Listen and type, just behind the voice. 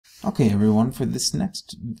Okay everyone, for this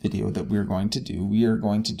next video that we are going to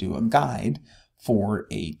do a guide for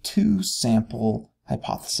a two-sample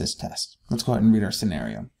hypothesis test. Let's go ahead and read our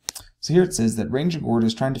scenario. So here it says that Ranger Gord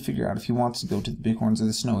is trying to figure out if he wants to go to the Bighorns or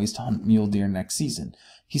the Snowies to hunt mule deer next season.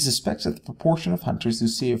 He suspects that the proportion of hunters who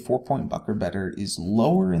see a 4-point buck or better is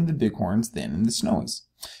lower in the Bighorns than in the Snowies.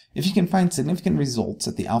 If he can find significant results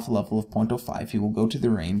at the alpha level of 0.05, he will go to the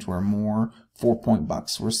range where more 4-point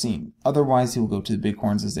bucks were seen. Otherwise, he will go to the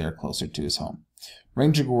Bighorns as they are closer to his home.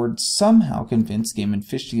 Ranger Gord somehow convinced Game &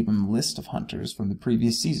 Fish to give him a list of hunters from the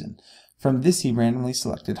previous season. From this, he randomly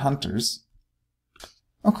selected hunters.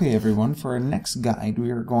 Okay everyone, for our next guide,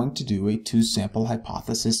 we are going to do a two-sample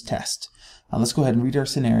hypothesis test. Let's go ahead and read our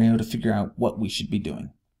scenario to figure out what we should be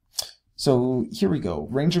doing. So here we go.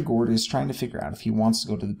 Ranger Gord is trying to figure out if he wants to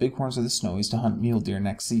go to the Bighorns or the Snowies to hunt mule deer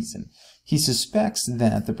next season. He suspects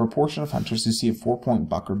that the proportion of hunters who see a 4-point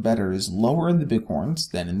buck or better is lower in the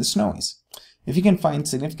Bighorns than in the Snowies. If he can find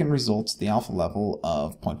significant results at the alpha level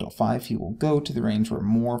of 0.05, he will go to the range where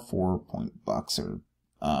more 4-point bucks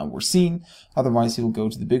were seen. Otherwise, he will go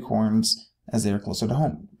to the Bighorns as they are closer to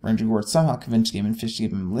home. Ranger Gord somehow convinced Game & Fish to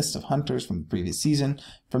give him a list of hunters from the previous season.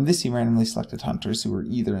 From this, he randomly selected hunters who were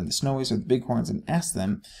either in the Snowies or the Bighorns and asked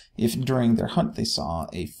them if during their hunt they saw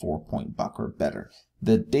a 4-point buck or better.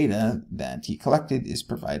 The data that he collected is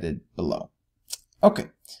provided below. Okay,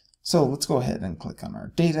 so let's go ahead and click on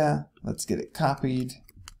our data. Let's get it copied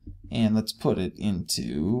and let's put it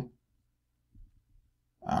into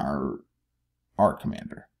our R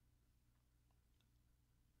Commander.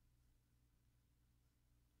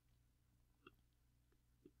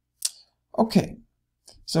 Okay,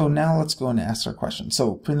 so now let's go and ask our questions.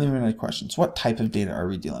 So preliminary questions, what type of data are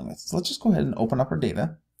we dealing with? So let's just go ahead and open up our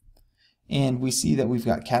data. And we see that we've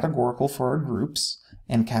got categorical for our groups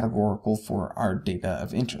and categorical for our data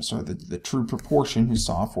of interest, or the true proportion who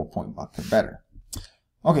saw a 4-point buck or better.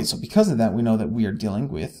 Okay, so because of that, we know that we are dealing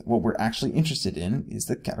with what we're actually interested in is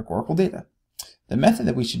the categorical data. The method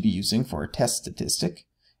that we should be using for a test statistic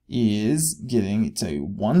is getting to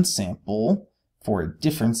one sample for a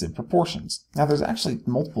difference in proportions. Now there's actually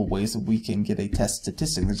multiple ways that we can get a test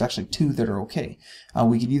statistic. There's actually two that are okay.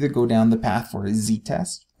 We could either go down the path for a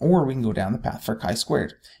z-test, or we can go down the path for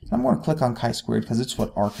chi-squared. And I'm going to click on chi-squared because it's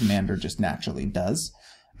what R Commander just naturally does.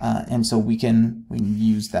 And so we can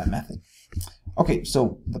use that method. Okay,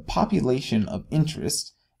 so the population of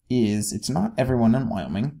interest is, it's not everyone in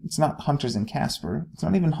Wyoming, it's not hunters in Casper, it's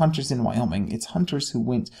not even hunters in Wyoming, it's hunters who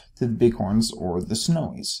went to the Bighorns or the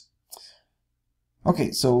Snowies.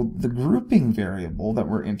 Okay, so the grouping variable that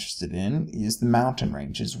we're interested in is the mountain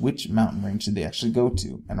ranges. Which mountain range did they actually go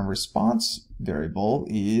to? And a response variable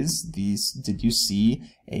is these, did you see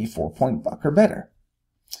a 4-point buck or better?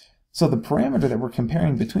 So the parameter that we're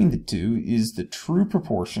comparing between the two is the true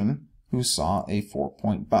proportion who saw a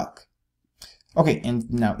 4-point buck. Okay,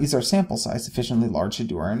 and now is our sample size sufficiently large to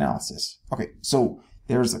do our analysis? Okay, so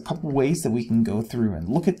there's a couple ways that we can go through and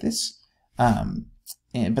look at this.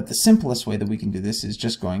 But the simplest way that we can do this is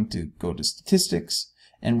just going to go to statistics,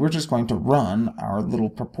 and we're just going to run our little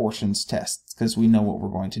proportions test because we know what we're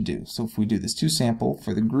going to do. So if we do this two-sample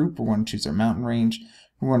for the group, we're going to choose our mountain range,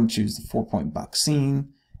 we're going to choose the 4-point buck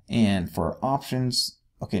seen, and for our options,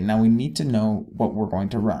 okay, now we need to know what we're going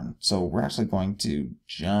to run. So we're actually going to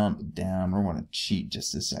jump down. We're going to cheat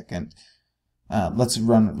just a second.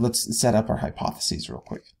 Let's set up our hypotheses real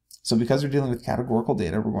quick. So because we're dealing with categorical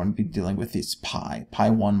data, we're going to be dealing with this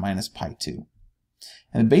pi1 minus pi2.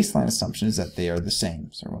 And the baseline assumption is that they are the same.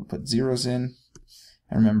 So we're going to put zeros in.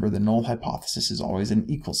 And remember, the null hypothesis is always an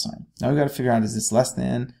equal sign. Now we've got to figure out, is this less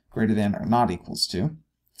than, greater than, or not equals to?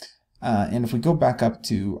 And if we go back up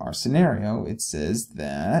to our scenario, it says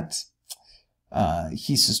that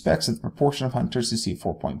he suspects that the proportion of hunters who see a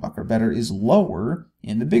 4-point buck or better is lower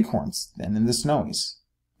in the Bighorns than in the Snowies.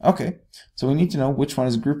 Okay, so we need to know which one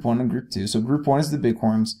is group 1 and group 2. So group 1 is the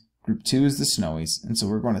Bighorns, group 2 is the Snowies, and so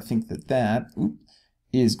we're going to think that that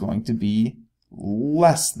is going to be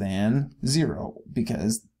less than 0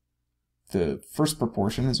 because the first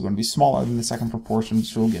proportion is going to be smaller than the second proportion,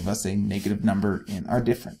 which will give us a negative number in our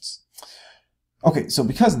difference. Okay, so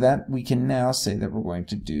because of that, we can now say that we're going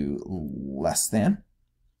to do less than,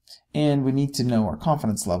 and we need to know our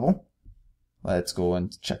confidence level. Let's go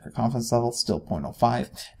and check our confidence level, still 0.05.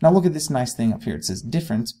 Now look at this nice thing up here. It says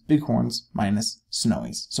difference, Bighorns minus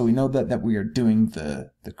Snowies. So we know that we are doing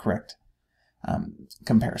the correct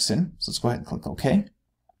comparison. So let's go ahead and click OK.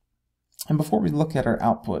 And before we look at our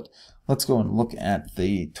output, let's go and look at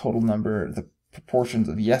the total number, the proportions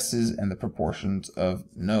of yeses and the proportions of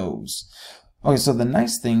nos. Okay, so the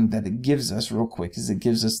nice thing that it gives us real quick is it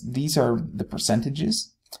gives us, these are the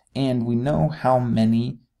percentages, and we know how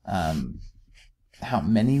many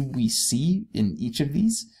we see in each of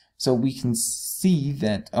these. So we can see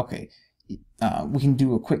that, okay, we can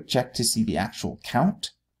do a quick check to see the actual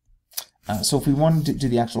count. So if we wanted to do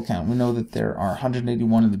the actual count, we know that there are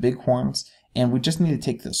 181 in the bighorns, and we just need to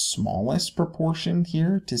take the smallest proportion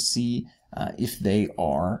here to see if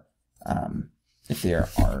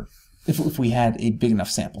we had a big enough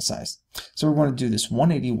sample size. So we're going to do this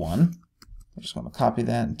 181. I'm just going to copy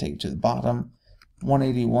that and take it to the bottom.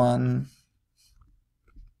 181.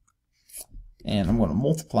 And I'm going to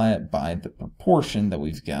multiply it by the proportion that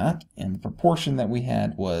we've got. And the proportion that we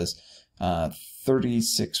had was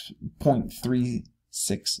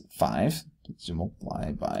 36.365. So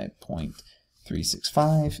multiply by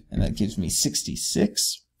 0.365, and that gives me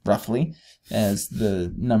 66, roughly, as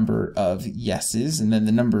the number of yeses, and then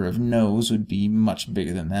the number of no's would be much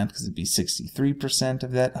bigger than that, because it'd be 63%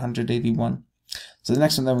 of that 181. So the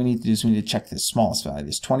next one that we need to do is we need to check this smallest value,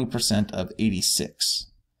 this 20% of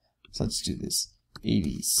 86. So let's do this.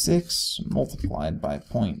 86 multiplied by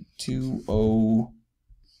 0.20,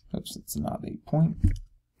 oops, it's not a point,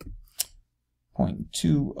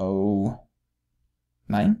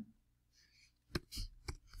 0.209.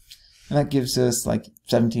 And that gives us like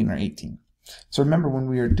 17 or 18. So remember, when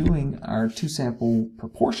we are doing our two-sample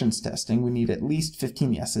proportions testing, we need at least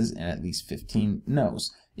 15 yeses and at least 15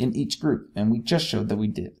 no's in each group. And we just showed that we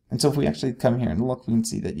did. And so if we actually come here and look, we can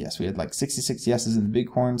see that, yes, we had like 66 yeses in the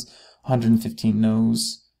bighorns, 115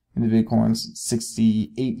 no's in the bighorns,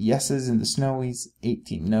 68 yeses in the snowies,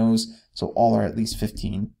 18 no's. So all are at least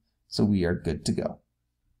 15. So we are good to go.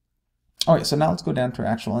 All right, so now let's go down to our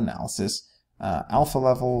actual analysis. Alpha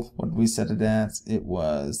level, what did we set it as? It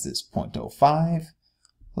was this 0.05.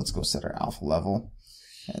 Let's go set our alpha level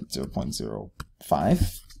at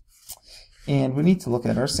 0.05. And we need to look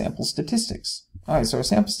at our sample statistics. All right, so our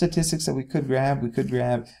sample statistics that we could grab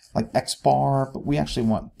like X bar, but we actually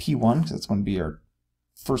want P1 because that's going to be our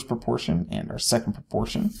first proportion and our second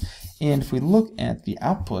proportion. And if we look at the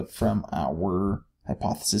output from our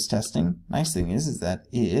hypothesis testing, nice thing is that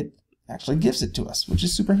it actually gives it to us, which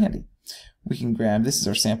is super handy. We can grab, this is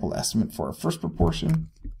our sample estimate for our first proportion.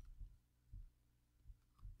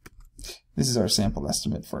 This is our sample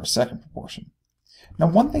estimate for our second proportion. Now,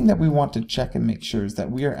 one thing that we want to check and make sure is that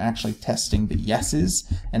we are actually testing the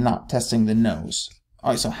yeses and not testing the no's. All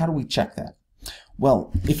right, so how do we check that?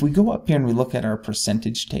 Well, if we go up here and we look at our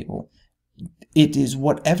percentage table, it is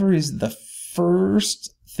whatever is the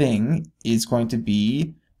first thing is going to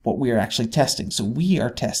be what we are actually testing. So we are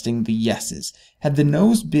testing the yeses. Had the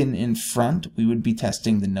no's been in front, we would be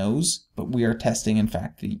testing the no's, but we are testing, in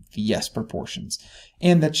fact, the yes proportions.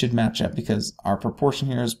 And that should match up because our proportion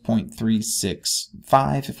here is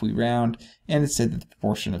 0.365 if we round, and it said that the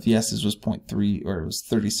proportion of yeses was 0.3, or it was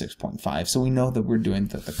 36.5. So we know that we're doing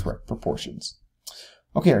the correct proportions.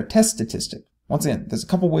 Okay, our test statistic. Once again, there's a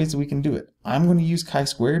couple ways that we can do it. I'm going to use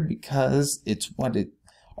chi-squared because it's what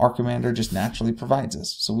R Commander just naturally provides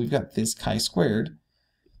us. So we've got this chi-squared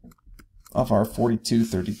of our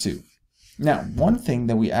 4232. Now, one thing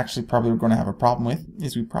that we actually probably are going to have a problem with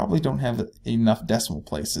is we probably don't have enough decimal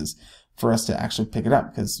places for us to actually pick it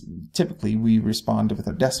up, because typically we respond with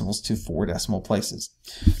our decimals to 4 decimal places.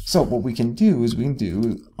 So what we can do is we can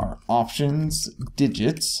do our options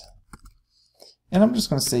digits, and I'm just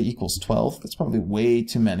going to say equals 12. That's probably way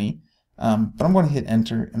too many, but I'm going to hit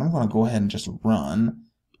enter, and I'm going to go ahead and just run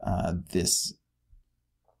this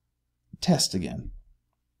test again.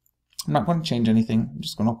 I'm not going to change anything. I'm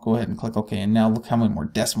just going to go ahead and click OK, and now look how many more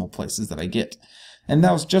decimal places that I get. And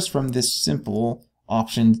that was just from this simple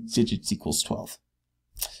option digits equals 12.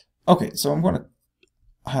 Okay, so I'm going to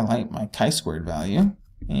highlight my chi-squared value,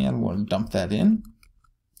 and I'm going to dump that in,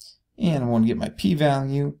 and I'm going to get my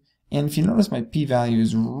p-value. And if you notice, my p-value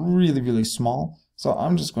is really, really small, so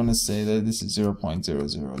I'm just going to say that this is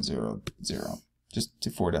 0.0000, just to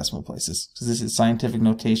 4 decimal places, because this is scientific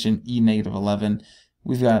notation, E-11.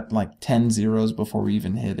 We've got like 10 zeros before we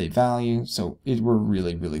even hit a value, so we're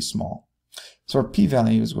really, really small. So our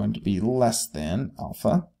p-value is going to be less than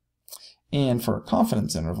alpha. And for a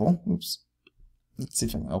confidence interval, oops, let's see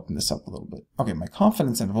if I can open this up a little bit. Okay, my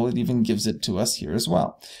confidence interval, it even gives it to us here as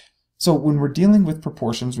well. So when we're dealing with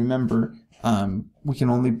proportions, remember, we can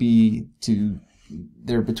only be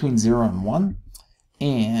they're between 0 and 1.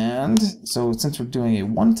 And so since we're doing a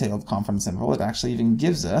one-tailed confidence interval, it actually even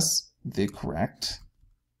gives us the correct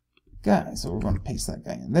guy. So we're going to paste that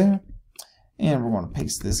guy in there, and we're going to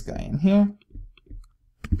paste this guy in here.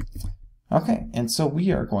 Okay, and so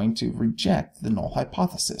we are going to reject the null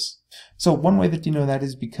hypothesis. So one way that you know that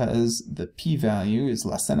is because the p-value is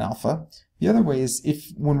less than alpha, The other way is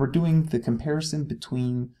when we're doing the comparison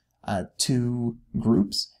between two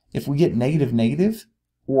groups, if we get negative negative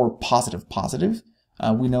or positive positive,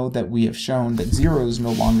 we know that we have shown that 0 is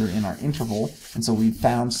no longer in our interval, and so we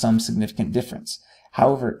found some significant difference.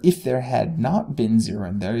 However, if there had not been 0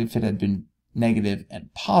 in there, if it had been negative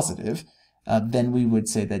and positive, then we would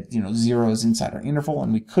say that 0 is inside our interval,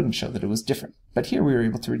 and we couldn't show that it was different. But here we were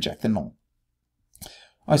able to reject the null.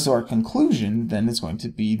 All right, so our conclusion then is going to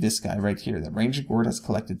be this guy right here, that Ranger Gord has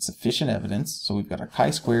collected sufficient evidence. So we've got our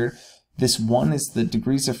chi-squared. This 1 is the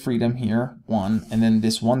degrees of freedom here, 1, and then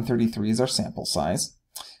this 133 is our sample size.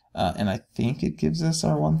 And I think it gives us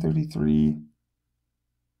our 133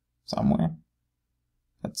 somewhere.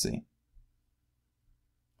 Let's see.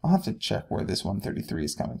 I'll have to check where this 133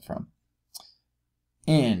 is coming from.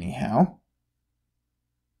 Anyhow,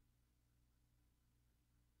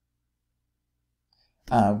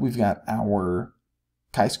 we've got our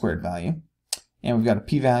chi-squared value, and we've got a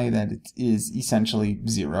p-value that is essentially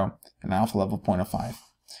 0, an alpha level 0.05.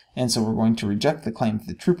 And so we're going to reject the claim that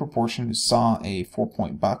the true proportion who saw a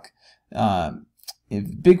 4-point buck if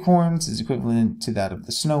bighorns is equivalent to that of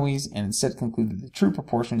the snowies, and instead conclude that the true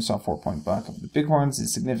proportion who saw a 4-point buck of the bighorns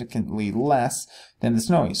is significantly less than the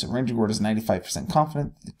snowies. So Ranger Gord is 95%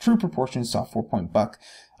 confident that the true proportion who saw a 4-point buck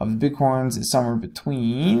of the bighorns is somewhere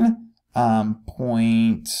between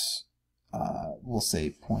we'll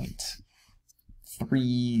say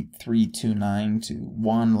 0.3329 to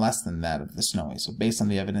 1 less than that of the snowies. So based on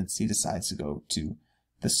the evidence, he decides to go to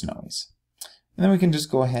the snowies. And then we can just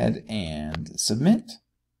go ahead and submit.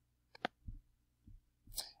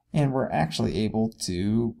 And we're actually able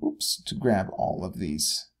to, to grab all of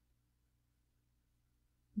these.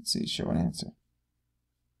 Let's see, show an answer.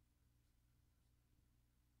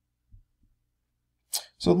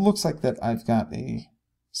 So it looks like that I've got a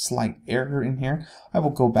slight error in here. I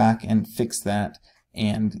will go back and fix that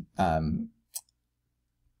and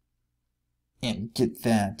get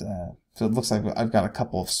that. So it looks like I've got a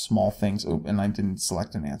couple of small things. Oh, and I didn't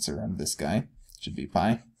select an answer on this guy. Should be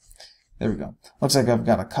pi. There we go. Looks like I've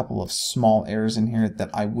got a couple of small errors in here that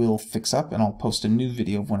I will fix up, and I'll post a new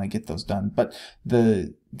video when I get those done. But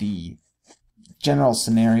the general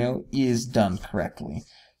scenario is done correctly.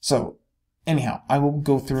 So anyhow, I will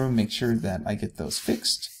go through and make sure that I get those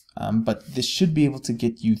fixed. But this should be able to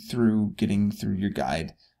get you through getting through your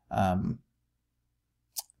guide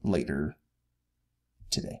later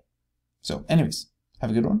today. So anyways,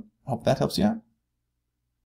 have a good one. Hope that helps you out.